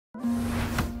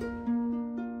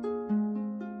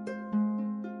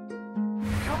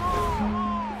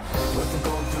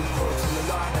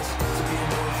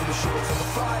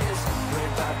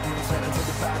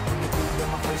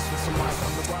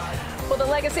Well, the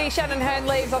legacy Shannon Hurn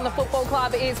leaves on the football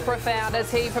club is profound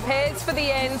as he prepares for the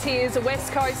end. He is a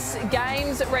West Coast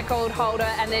Games record holder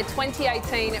and their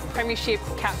 2018 Premiership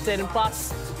captain,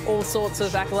 plus all sorts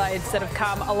of accolades that have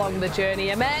come along the journey.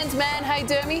 A man's man, hey,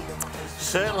 Dermy?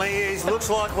 Certainly is.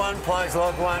 Looks like one, plays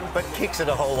like one, but kicks it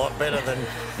a whole lot better than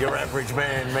your average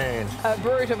man. A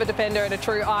brute of a defender and a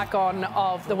true icon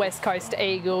of the West Coast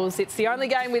Eagles. It's the only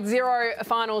game with zero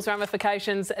finals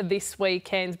ramifications this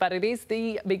weekend, but it is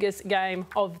the biggest game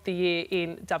of the year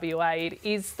in WA. It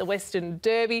is the Western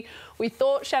Derby. We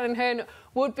thought Shannon Hurn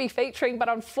would be featuring, but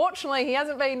unfortunately he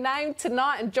hasn't been named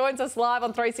tonight and joins us live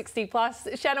on 360 Plus.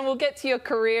 Shannon, we'll get to your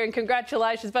career and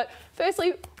congratulations, but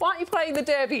firstly, why aren't you playing the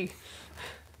Derby?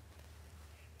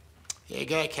 Yeah,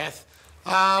 go Kath.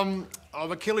 My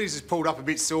Achilles is pulled up a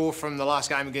bit sore from the last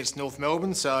game against North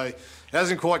Melbourne, so it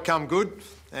hasn't quite come good.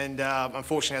 And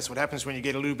unfortunately, that's what happens when you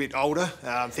get a little bit older.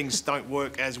 Things don't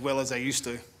work as well as they used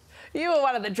to. You were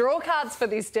one of the draw cards for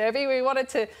this Derby. We wanted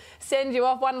to send you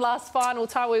off one last final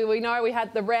time. We know we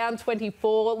had the round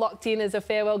 24 locked in as a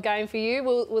farewell game for you.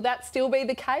 Will that still be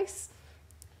the case?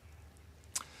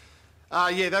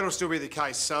 Yeah, that'll still be the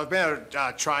case. So I've been able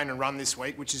to train and run this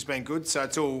week, which has been good. So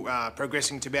it's all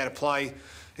progressing to be able to play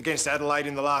against Adelaide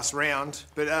in the last round.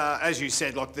 But as you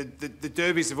said, like the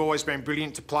derbies have always been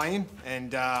brilliant to play in,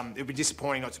 and it'll be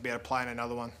disappointing not to be able to play in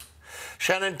another one.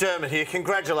 Shannon, Dermot here.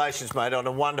 Congratulations, mate, on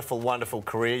a wonderful, wonderful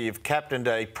career. You've captained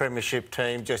a premiership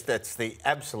team. Just that's the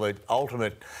absolute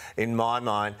ultimate in my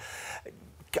mind.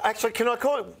 Actually, can I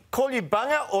call you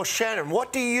Bunga or Shannon?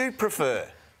 What do you prefer?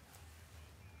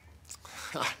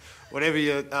 Whatever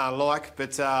you like,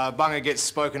 but Bunga gets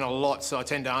spoken a lot, so I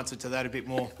tend to answer to that a bit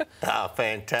more. Ah,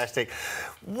 fantastic.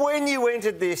 When you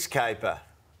entered this caper,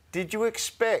 did you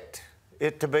expect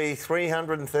it to be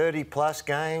 330 plus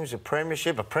games, a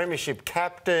premiership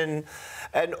captain,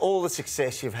 and all the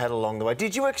success you've had along the way?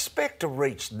 Did you expect to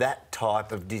reach that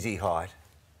type of dizzy height?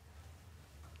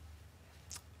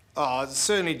 Oh, I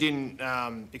certainly didn't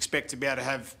expect to be able to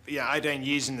have 18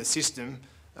 years in the system.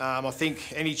 I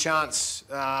think any chance,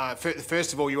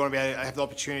 first of all, you want to be able to have the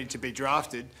opportunity to be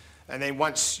drafted, and then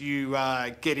once you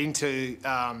get into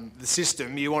the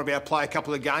system, you want to be able to play a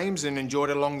couple of games and enjoy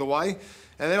it along the way.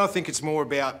 And then I think it's more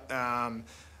about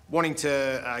wanting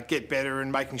to get better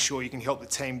and making sure you can help the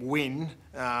team win,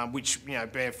 which,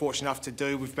 being fortunate enough to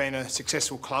do. We've been a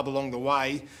successful club along the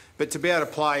way, but to be able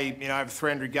to play, over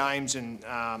 300 games and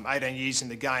 18 years in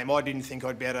the game, I didn't think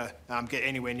I'd be able to get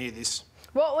anywhere near this.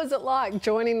 What was it like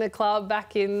joining the club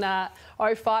back in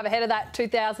 05, ahead of that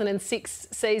 2006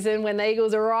 season when the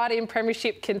Eagles are right in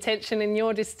premiership contention and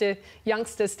you're just a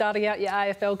youngster starting out your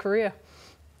AFL career?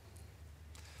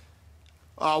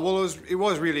 Well, it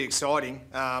was really exciting.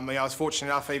 I was fortunate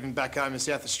enough, even back home in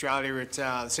South Australia at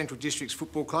the Central Districts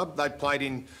Football Club. They'd played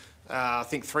in, I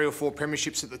think, 3 or 4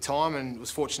 premierships at the time, and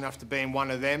was fortunate enough to be in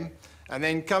one of them. And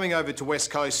then coming over to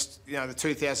West Coast, the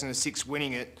 2006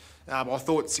 winning it, I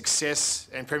thought success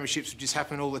and premierships would just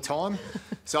happen all the time.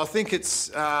 So I think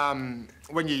it's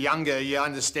when you're younger, you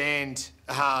understand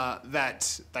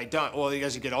that they don't, or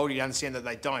as you get older, you understand that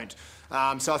they don't.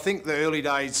 So I think the early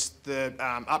days, the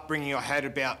upbringing I had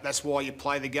about that's why you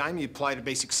play the game. You play to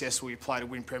be successful, you play to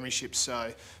win premierships.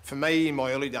 So for me, in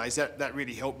my early days, that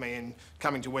really helped me. And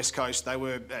coming to West Coast, they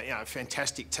were a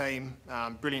fantastic team,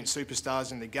 brilliant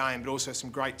superstars in the game, but also some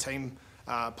great team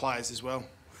players as well.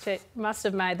 It must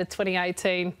have made the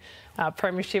 2018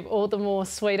 premiership all the more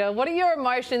sweeter. What are your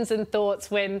emotions and thoughts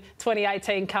when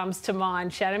 2018 comes to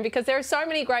mind, Shannon? Because there are so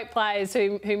many great players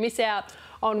who miss out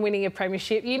on winning a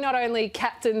premiership. You not only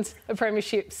captained a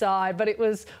premiership side, but it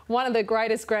was one of the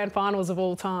greatest grand finals of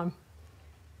all time.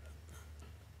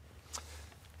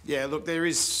 Yeah, look, there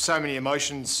is so many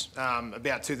emotions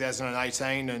about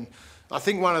 2018, and I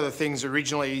think one of the things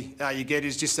originally you get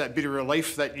is just that bit of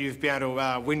relief that you've been able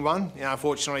to win one.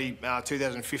 Unfortunately,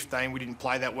 2015 we didn't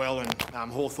play that well, and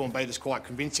Hawthorn beat us quite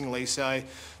convincingly. So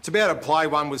to be able to play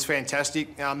one was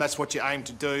fantastic. That's what you aim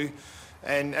to do.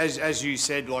 And as you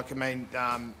said,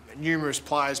 numerous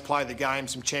players play the game,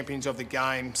 some champions of the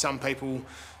game. Some people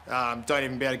don't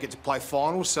even be able to get to play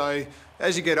finals. So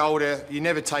as you get older, you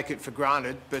never take it for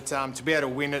granted. But to be able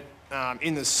to win it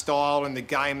in the style and the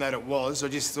game that it was, I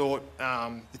just thought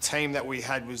the team that we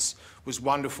had was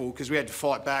wonderful, because we had to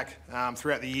fight back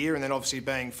throughout the year, and then obviously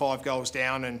being 5 goals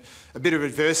down and a bit of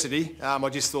adversity, I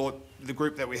just thought the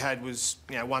group that we had was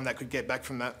one that could get back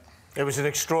from that. It was an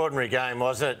extraordinary game,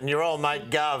 wasn't it? And your old mate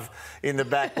Gov in the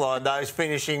back line, those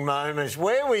finishing moments.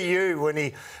 Where were you when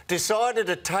he decided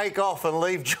to take off and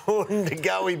leave Jordan to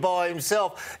go by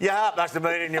himself? Your heart must have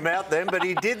been in your mouth then, but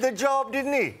he did the job,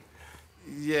 didn't he?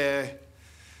 Yeah.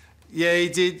 Yeah, he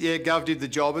did. Yeah, Gov did the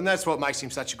job, and that's what makes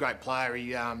him such a great player.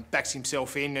 He backs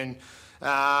himself in, and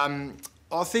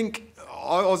I think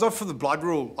I was off for the blood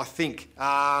rule, I think.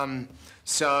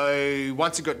 So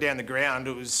once it got down the ground,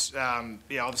 it was,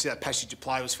 obviously that passage of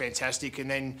play was fantastic. And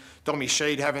then Dommy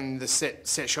Sheed having the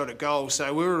set shot at goal.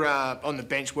 So we were on the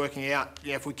bench working out,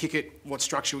 if we kick it, what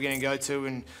structure we're going to go to,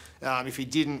 and if he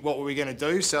didn't, what were we going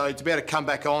to do? So to be able to come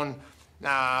back on,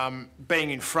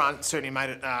 being in front certainly made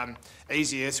it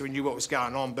easier, so we knew what was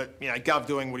going on. But, Gov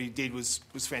doing what he did was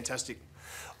fantastic.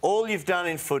 All you've done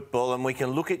in football, and we can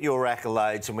look at your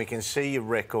accolades and we can see your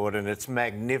record, and it's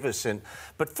magnificent.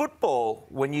 But football,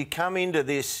 when you come into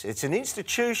this, it's an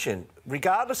institution,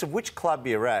 regardless of which club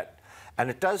you're at, and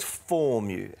it does form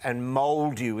you and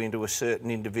mould you into a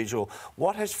certain individual.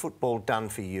 What has football done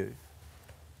for you?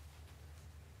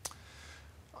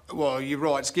 Well, you're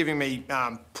right. It's giving me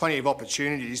plenty of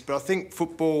opportunities, but I think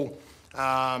football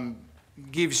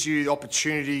gives you the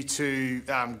opportunity to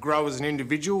grow as an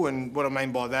individual, and what I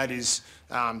mean by that is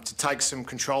to take some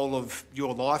control of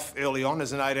your life early on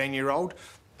as an 18-year-old.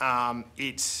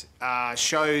 It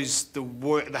shows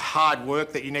the hard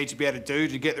work that you need to be able to do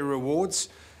to get the rewards,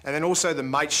 and then also the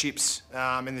mateships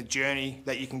and the journey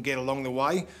that you can get along the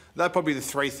way. They're probably the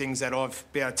three things that I've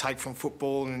been able to take from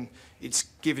football, and it's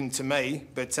given to me.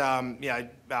 But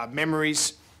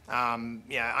memories.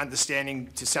 Understanding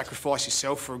to sacrifice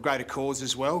yourself for a greater cause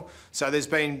as well. So there's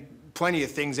been plenty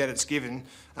of things that it's given,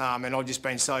 and I've just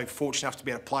been so fortunate enough to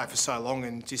be able to play it for so long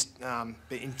and just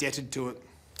be indebted to it.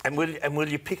 And will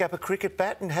you pick up a cricket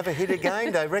bat and have a hit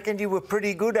again? They reckon you were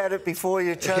pretty good at it before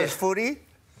you chose footy.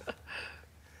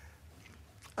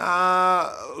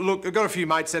 Look, I've got a few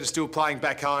mates that are still playing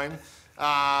back home.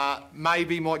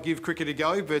 Maybe might give cricket a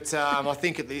go, but I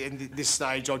think at this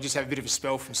stage I'll just have a bit of a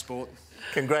spell from sport.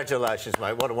 Congratulations,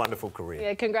 mate. What a wonderful career.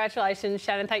 Yeah, congratulations,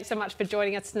 Shannon. Thanks so much for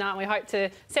joining us tonight. We hope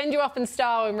to send you off in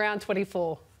style in round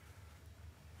 24.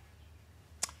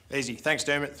 Easy. Thanks,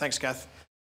 Dermot. Thanks, Kath.